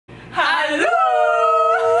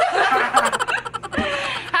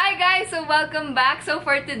Welcome back. So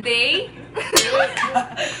for today,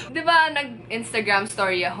 di ba nag-Instagram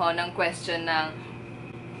story ako ng question ng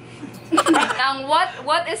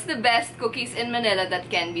what is the best cookies in Manila that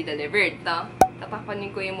can be delivered? No?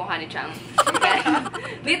 Tapapanin ko yung mukha ni Chang.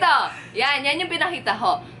 Dito! Yan yung pinakita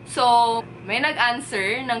ko. So, may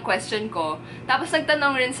nag-answer ng question ko. Tapos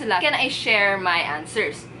nagtanong rin sila, can I share my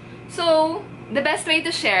answers? So, the best way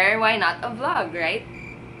to share, why not a vlog, right?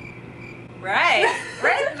 Right?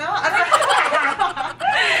 Right? No?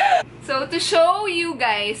 So, to show you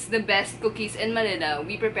guys the best cookies in Manila,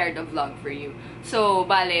 we prepared a vlog for you. So,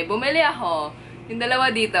 bale, bumili ako. Yung dalawa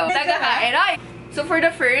dito. Taga-kaeroy! So, for the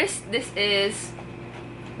first, this is...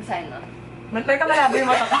 Basahin mo. Mantay ka malabo yung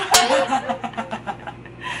mata ka.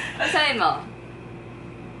 Basahin mo.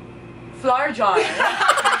 Flour jar.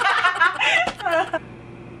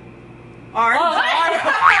 R? Oh, R?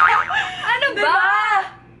 Ano ba? Diba?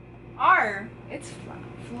 R. It's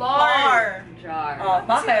flour jar. Oh,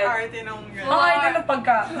 bakit? R, tinonggan. Ay, ganun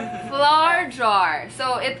pagka. Flour jar.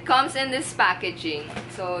 So, it comes in this packaging.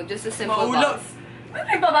 So, just a simple box.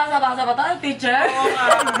 Nagbabasa-basa ba tayo, teacher? Oo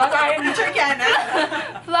nga. Basahin. Teacher Kianna.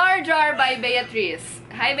 Flour jar by Beatrice.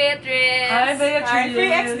 Hi, Beatrice! Hi, Beatrice!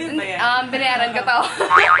 3X din ba yan? Binayaran ko to.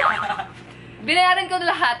 Binayaran ko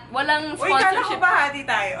lahat. Walang Uy, kala ko sponsorship. bahati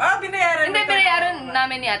tayo. Ah, binayaran Hindi, mo to. binayaran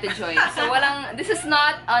namin ni Ate Joy. So, this is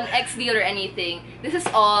not an X deal or anything. This is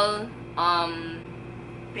all,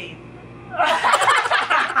 Paid.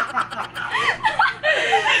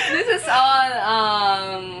 this is all,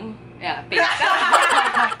 yeah, paid.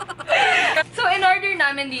 So, in order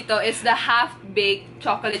namin dito is the half-baked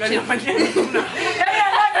chocolate chip. Siyempre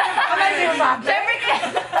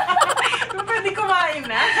Pwede kumain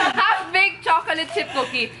na. half-baked chocolate chip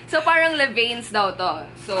cookie. So, parang Levain's daw to.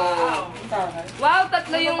 So, wow,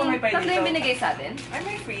 tatlo yung binigay sa atin. Ay,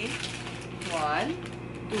 may free. 1,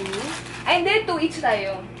 2. Ay, hindi. 2 each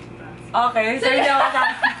tayo. Okay, so hindi ako sa...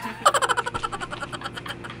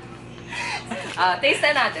 Taste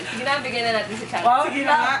na natin. Sige na, bigyan na natin si Chang. Wow, Sige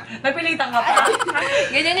na nga. napilitan ka pa.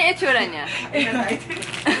 Ganyan yung itsura niya.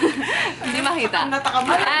 Hindi makita. Natakam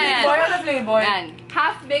Ano na. flavor? Ano flavor? Yan.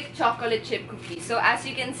 Half-baked chocolate chip cookie. So, as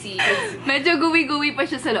you can see, medyo gooey-gooey pa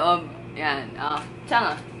siya sa loob. Yan.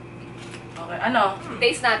 Chang, Okay, ano?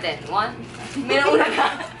 taste natin. 1. May nauna na.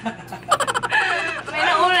 May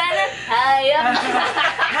nauna na. Hayap.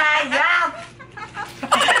 Hayap!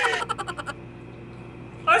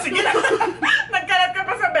 Oh, sige na. Nagkalat ka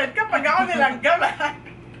pa sa bed kapag ako nilanggam.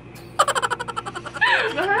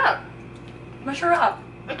 Masarap. Masarap.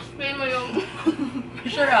 Explain mo yung...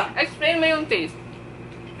 Masarap. Explain mo yung taste.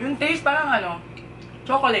 Yung taste parang ano?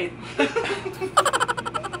 Chocolate.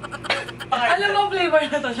 Alam mo ang flavor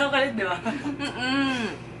na to? Chocolate, di ba?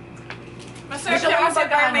 Masarap Gusto siya ko kasi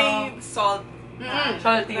pagka, parang may ano, salt.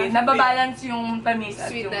 Salty. Nababalance yung tamis at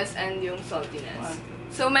Sweetness yung... and yung saltiness.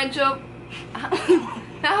 So, medyo...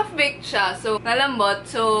 half-baked siya. So, nalambot.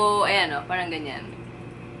 So, ayan o. Parang ganyan.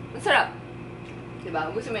 Masarap.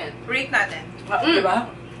 Diba? Gusto mo yan? Rate natin. Di ba?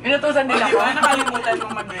 Inutusan din O, ako. diba? Nakalimutan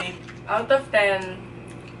mong mag-rate. Out of 10,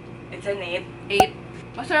 it's an 8. 8.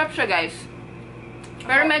 Masarap siya, guys.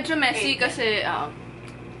 Pero medyo messy kasi,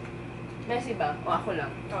 messy ba? O, ako lang.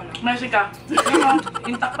 Ikaw lang. Mercy ka.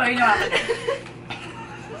 Intact pa rin yung akin.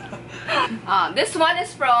 This one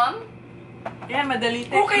is from... Yan, madali.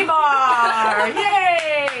 Cookie bar!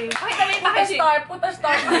 Yay! Wait, kami Put a star, put a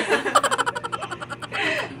star.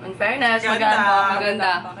 In fairness, Ganda.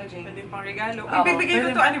 Maganda. Packaging. Pwede pang regalo. Oo, Ibibigay ko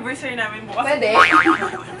pwede. to anniversary namin bukas. Pwede.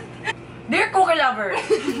 Dear cookie lover!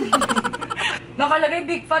 Nakalagay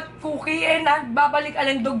big fat cookie and babalik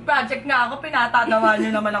alindog project nga ako. Pinatatawa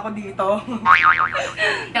niyo naman ako dito.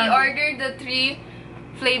 We ordered the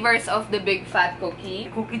 3 flavors of the big fat cookie.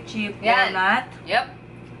 Cookie chip, Yan. walnut, Yep.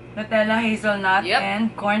 Nutella hazelnut, Yep.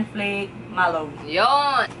 and cornflake mallow.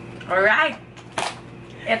 Yon. Alright!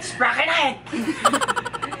 It's cracking it!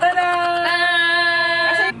 Tada!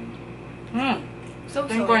 So,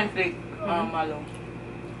 Ito yung cornflake mallow.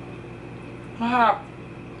 Maharap.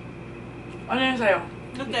 Ano yun sa'yo?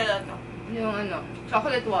 Nutella to. Yung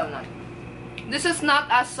chocolate walnut. This is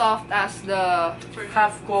not as soft as the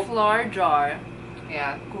Half-cooked flour jar.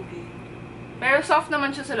 Yeah. cookie. Pero soft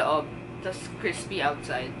naman siya sa loob. Tapos crispy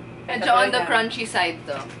outside. Medyo Ito on the yan. crunchy side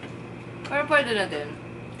to. Pero pwede na din.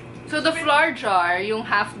 So, the flour jar, yung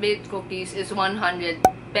half-baked cookies is 100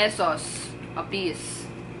 pesos a piece.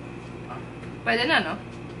 Pwede na, no?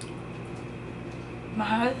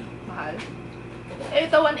 Mahal? Mahal. Eh,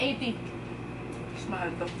 ito 180. Mas mahal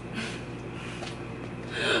to.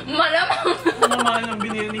 Malamang. Ano naman ang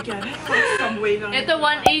binili ni Kianna? Subway lang. Ito,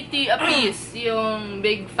 180 a piece. Yung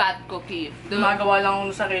big fat cookie. Magawa lang ako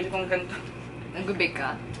ng sarili kong ganito. Nag-bake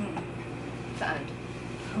ka? Saan?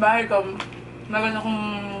 Bahay ko, meron akong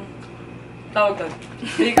tawag doon.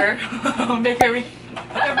 Baker. Bakery.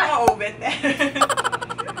 Ay, mga obet eh.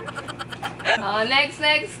 Next.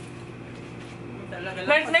 Next,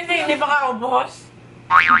 hindi pa kaubos.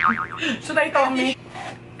 So, tayo Tommy.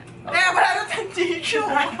 Eh, wala na tayong tissue.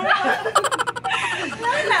 Wala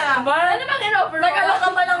na. Ano bang in-offer mo? Nagkala ka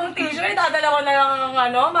ba ng tissue? Itadala ko na lang ang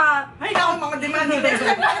ano, Ay, naku, mga demand. Next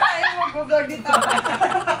time na tayo mag-vlog dito.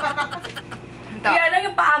 Kaya lang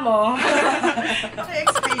yung paa mo.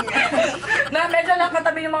 I-explain niya. Na medyo lang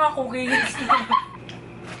katabi yung mga cookies.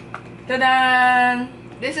 Tadan!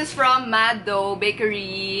 This is from Mad Dough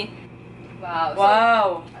Bakery. Wow. Wow!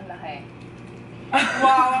 Ang laki.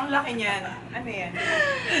 Wow, ang laki niyan. Ano yan?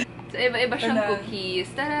 So, iba-iba siyang Tadan. cookies.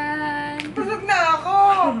 Tadan! Busog na ako.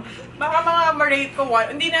 Baka mga ma-rate ko.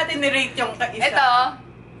 Hindi natin ni-rate yung isa. Ito,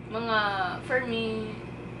 mga, for me,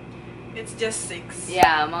 It's just 6.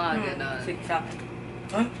 yeah, mga ganon. 6 sa akin.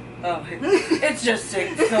 Huh? Oh, it's just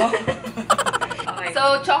 6, no? Okay.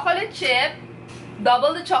 So, chocolate chip,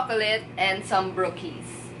 double the chocolate, and some brookies.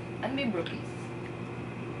 Ano ba yung brookies?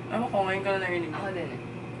 Ano ko, ngayon ka na narinig. Ako din eh.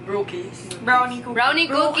 Brookies. Brownie cookie. Brownie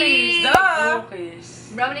cookie! Duh!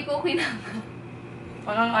 Brookies. Brownie cookie na.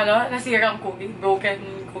 Parang ano, nasirang cookie. Broken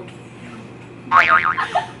cookie.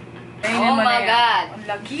 Oh my God! Ang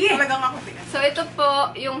lagi! Talagang ako pinas. So, ito po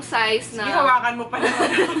yung size na... Sige, hawakan mo pa naman.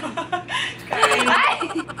 Kain. Ay!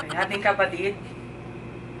 Ay, ating kapatid.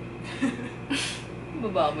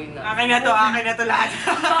 Bababoy na. Akin na to lahat.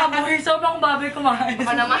 Baboy, sobrang baboy kumain.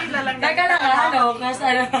 Baka naman. Teka lang ano, kasi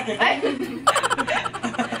ano. Ay!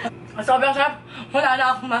 Sobrang sarap. Wala na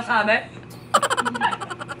akong masabi.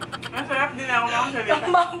 Masarap din ako makasalita. Ang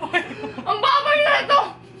baboy. Ang baboy na ito!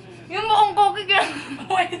 Yung buong cookie ka.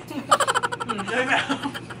 Wait.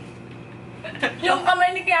 Yung kamay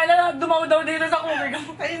ni Kianna dumaw daw dito sa cookie ko.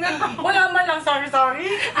 Ayun na. Wala man lang, sorry.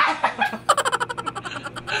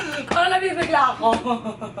 Parang nabibigla ako.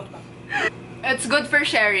 It's good for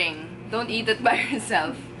sharing. Don't eat it by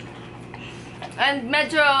yourself. And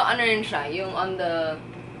medyo, ano rin siya, yung on the...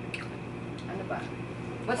 Ano ba?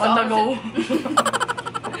 What's On the go.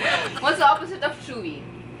 What's the opposite of chewy?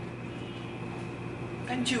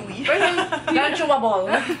 Ang chewy. Yan chewable.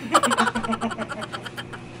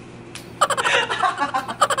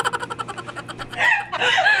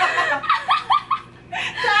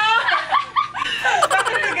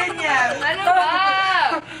 Bakit na ganyan? Ano ba?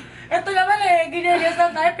 Ito naman ginilias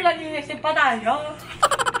lang tayo, pinag-iisip pa tayo.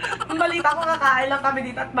 Ang balita ko, kakain lang kami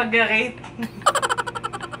dito at mag-rate.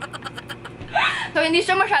 So, hindi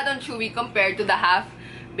siya masyadong chewy compared to the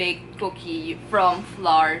half-baked cookie from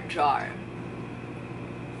Flour Jar.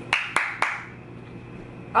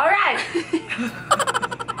 Alright!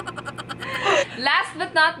 Last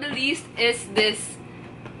but not the least is this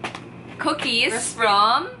cookies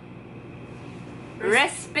from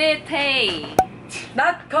Respite.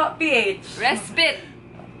 Not PH. Respite.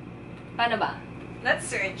 Paano ba? Let's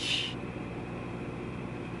search.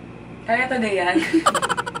 Kaya ito na yan.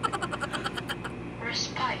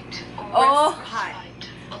 Respite or Oh. respite,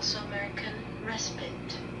 also American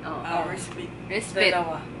respite. Oh. Respite. Respite.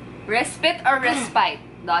 Dalawa. Respite or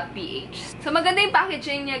respite.ph. So, maganda yung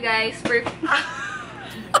packaging niya, guys.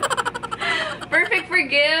 Perfect for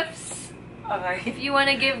gifts. Okay. If you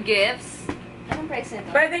wanna give gifts. Anong price nito?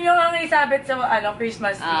 Pwede nyo nga isabit sa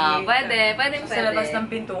Christmas tree. Pwede. Sa labas ng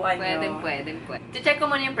pintuan nyo. Pwede. Check ko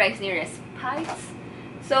muna yung price ni Respite.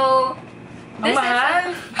 So, Ang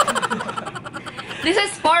mahal! This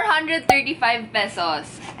is 435 pesos.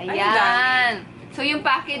 Ay, Ayan. So, yung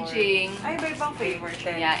packaging, Ay, may pang flavor.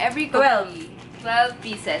 yeah, every cookie, 12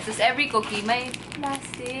 pieces. Tapos every cookie may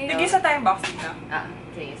plastic. Sige sa time box dito.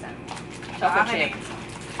 Sige, isa. Chocolate chip.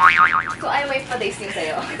 So, I wait pa tasting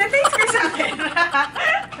sa'yo. Ita-taste ko sa akin.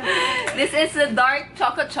 This is a dark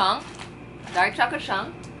chocolate chunk. Dark chocolate chunk.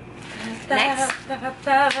 Next,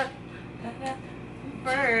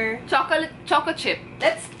 chocolate chip.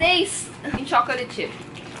 Let's taste yung chocolate chip.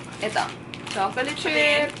 Ito. Chocolate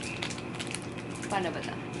chip. Paano ba ito?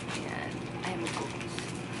 Ayan. Ay, may cookies.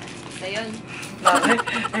 Basta yun. Bakit?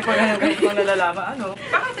 May pagkakas ko nalalaman. Ano?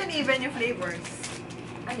 Bakit uneven yung flavors?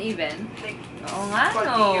 Uneven? Like, Oo nga,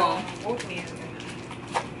 konti no. yung oatmeal.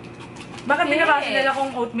 Baka Hindi. binabasa nila kung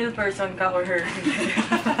oatmeal person ka or her.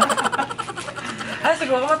 Ay,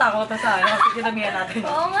 siguro matakot na sa ano. Kasi kinamihan natin.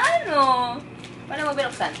 Oo nga, no. Paano mo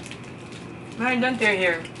binuksan? Meron doon, tear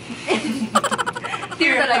here.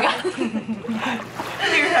 Tear talaga.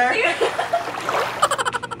 Clear her.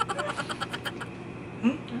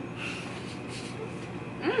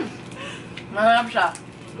 Masarap siya.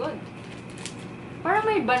 Good. Parang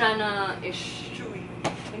may banana-ish. Chewy.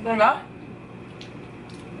 May Diba?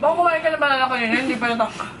 Baka kumain ka na banana ko yun, hindi pa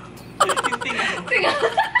nataka. Yung tinga. Tinga.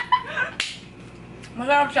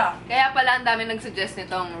 Masarap siya. Kaya pala ang dami nag-suggest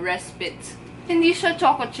nitong Respite. Hindi siya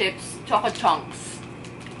choco chips, choco chunks.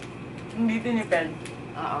 Hindi tinipid.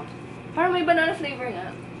 Oo. Parang may banana flavor nga.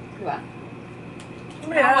 Diba?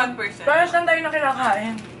 Hindi Parang 1%. Parang saan tayo na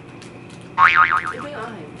kinakain? Iba yung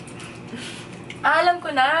akin. Alam ko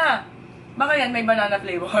na! Baka yan may banana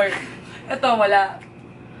flavor. Ito, wala.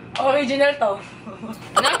 Original to.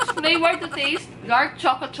 Next flavor to taste, dark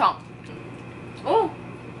choco chunk. Oh,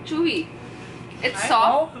 chewy. It's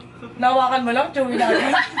soft. Oh, nawakan mo lang, chewy na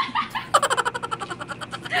agad.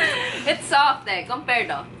 It's soft eh, compared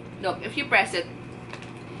to. Look, if you press it.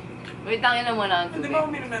 Wait, tangin na muna ang Hindi tubig. ba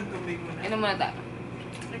uminom ng tubig mo na? Inom muna tayo.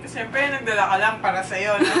 Kasi siyempre, nagdala ka lang para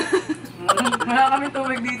sa'yo, no? Wala kami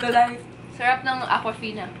tubig dito, live. Sarap ng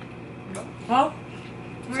aquafina. Wow?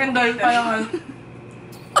 Maganda yun parang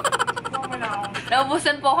Huwag mo na ako.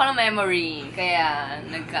 Naubusan po ako ng memory, kaya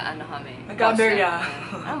nagka-ano kami. Nagka-aberya.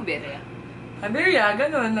 Ang berya. Aberya,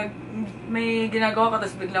 ganun. May ginagawa ka,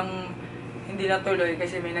 tapos biglang hindi natuloy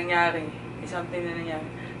kasi may nangyari. May something na nangyari.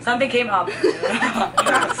 Something came up.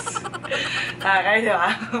 Kaya diba?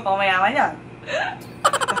 Pamayaman yan.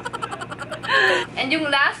 And yung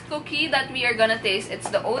last cookie that we are gonna taste, it's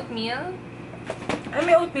the oatmeal. Ay,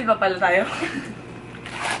 may oatmeal pa pala tayo.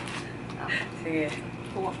 Sige.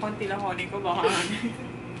 Konti lang honey ko, baka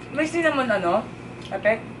May cinnamon ano?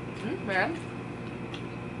 Effect? Meron?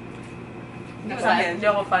 Hindi ko sabihin. Hindi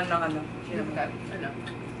ako fan ng ano. Ano?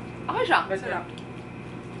 Okay siya. Masarap.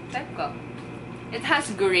 Type ko. It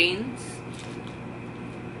has grains.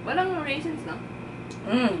 Walang raisins, no?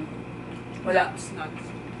 Wala. nuts.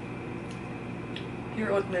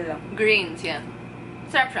 Pure oatmeal lang. Grains, yan.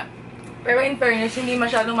 Sarap siya. Pero in fairness, hindi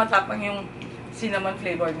masyadong matapang yung cinnamon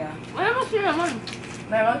flavor niya. Wala mo siya naman.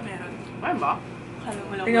 Meron? Meron. Meron ba? Kala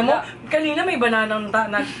mo lang Tingnan mo, wala. kanina may bananang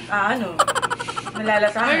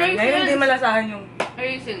nalalasahan. May Ngayon hindi raisins. malasahan yung...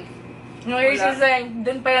 Raisins. Yung raisins na yan,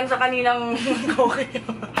 dun pa yan sa kaninang cookie.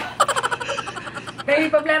 May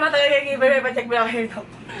problema talaga yung iba, pa-check mo lang kayo ito.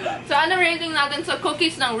 So, ano rating natin sa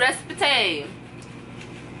cookies ng Respite?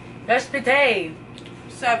 Respite.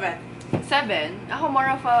 7. 7. Ako more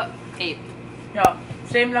of a 8. Yeah,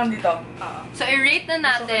 same lang dito. So, i-rate na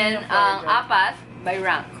natin Gusto ko yung ang flavor. apat by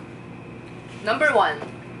rank. Number 1.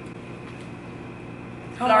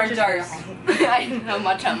 How Large much is jars. this? Ay, how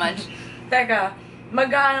much? Teka,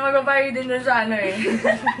 mag-vary din dun sa ano eh.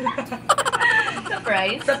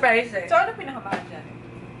 Surprise. sa price eh. So, ano pinakamahal dyan?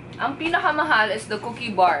 Ang pinakamahal is the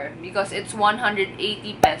cookie bar because it's 180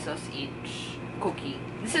 pesos each cookie.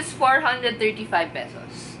 This is 435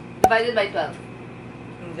 pesos. Divided by 12.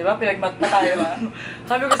 Di ba? Pinagmat pa tayo ha?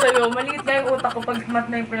 Sabi ko sa'yo, maliit na yung utak ko pag mat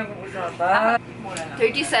na yung pinag-uusapan. Mura lang.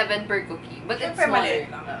 37 per cookie. But it's Siyempre, smaller.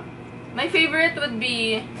 maliit lang. My favorite would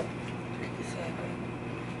be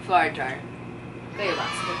flour jar. Kayo ba?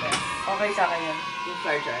 Okay sa akin yan. Yung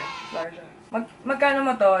flour jar. Larger. Magkano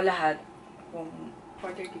mo to lahat? Kung...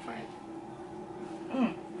 435.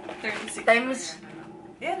 36. Times...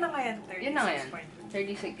 Yan na nga yan. 36. Yun na nga yan.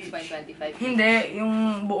 36.25. Hindi,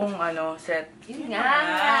 yung buong ano, set. Yun nga.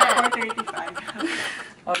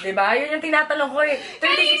 435. O, diba? Yun yung tinatanong ko eh.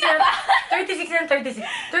 36 yan, 36.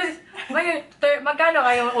 Ngayon, magkano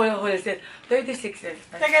kayo whole set? 36 eh.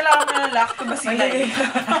 Kaya kailangan mo ng lock to basilay.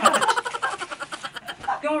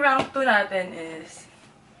 Yung rank 2 natin is...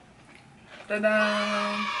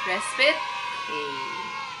 Tadang! Respite.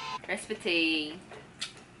 Respite.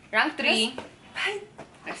 Rank 3.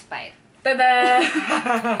 Respite. Tada!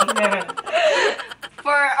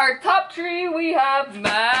 For our top 3, we have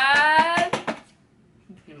Mad...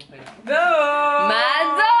 Go!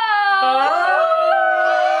 Mado!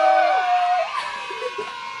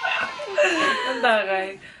 Ang takay.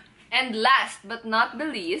 And last but not the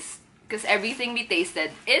least, because everything we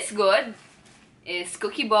tasted is good, is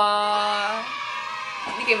Cookie Bar.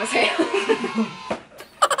 Hindi kayo masaya.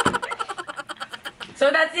 So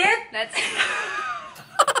that's it? That's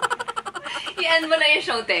I-end mo na yung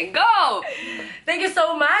show, te. Go! Thank you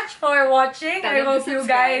so much for watching. I hope you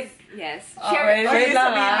guys... Yes. Okay, Share. wait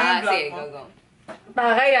lang sabihin mo ah. yung vlog Sige, mo. go.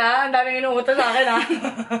 Takay ah. Ang daming inuutos sa akin ah.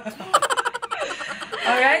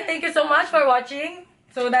 Alright, thank you so much for watching.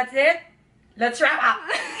 So that's it. Let's wrap up.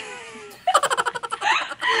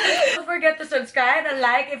 Don't forget to subscribe and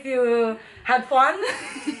like if you had fun.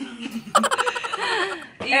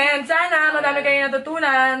 And sana madami kayo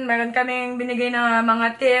natutunan. Meron kaming binigay na mga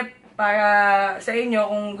tip para sa inyo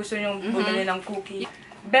kung gusto nyo bumili ng cookie.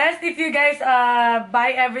 Best if you guys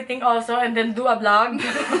buy everything also and then do a vlog.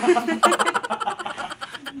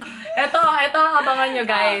 Ito ang abangan nyo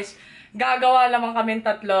guys. Gagawa lamang kami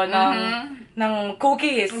tatlo ng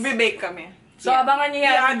cookies. Bibake kami. So abangan nyo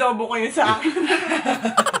yan. I-adobo ko yun sa akin.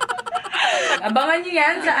 Abangan nyo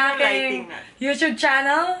yan sa aking YouTube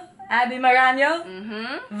channel, Abby Maranyo.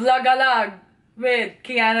 Vlog-alog with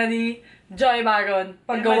Kianna Dy, Joy Baron.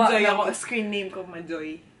 Paggawa Majoy ako. Screen name ko,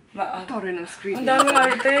 Majoy. Ito rin ang screen. Ang daming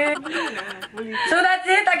arte. So that's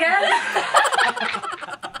it again.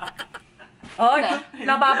 Oh,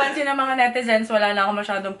 napapansin ng mga netizens, wala na ako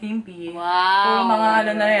masyadong pimpi. Wow. Mga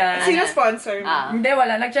ano na yan. Sino sponsor mo? Hindi,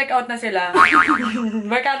 wala. Nag-check out na sila.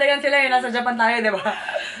 Barkada yan sila yun. Nasa Japan tayo, di ba?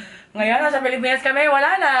 Ngayon, nasa Pilipinas kami.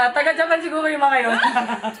 Wala na. Taga-Japan siguro yung mga yun.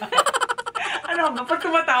 Ano ba? Pag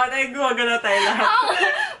tumatawa tayo, gumagalaw tayo lahat.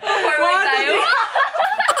 Forward tayo.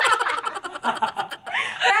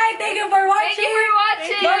 Hey, thank you for watching. Thank you for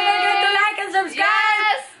watching. Don't forget to like and subscribe.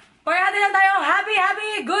 Yes. Parati lang tayo.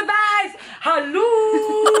 Happy, good vibes. Hello.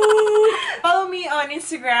 Follow me on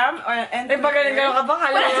Instagram and Eh, pagaling ka pa.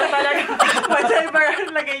 Kala mo talaga. Majoy Baron.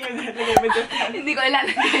 Lagay nyo na. Lagay mo dyan. Hindi ko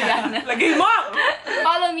ilalagay na. Lagay mo!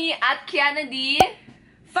 Follow me at Kianna Dy.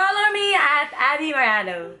 Follow me at Abby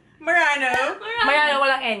Marano. Marano. Marano,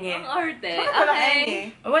 walang enye. Ang arte. Walang Okay. enye.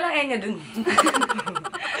 Walang enye dun.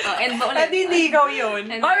 Oh, end ba ulit? Hindi ikaw yun.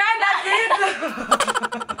 Alright, that's it.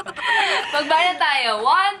 Magbaya tayo.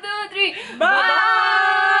 1, 2, 3. Bye!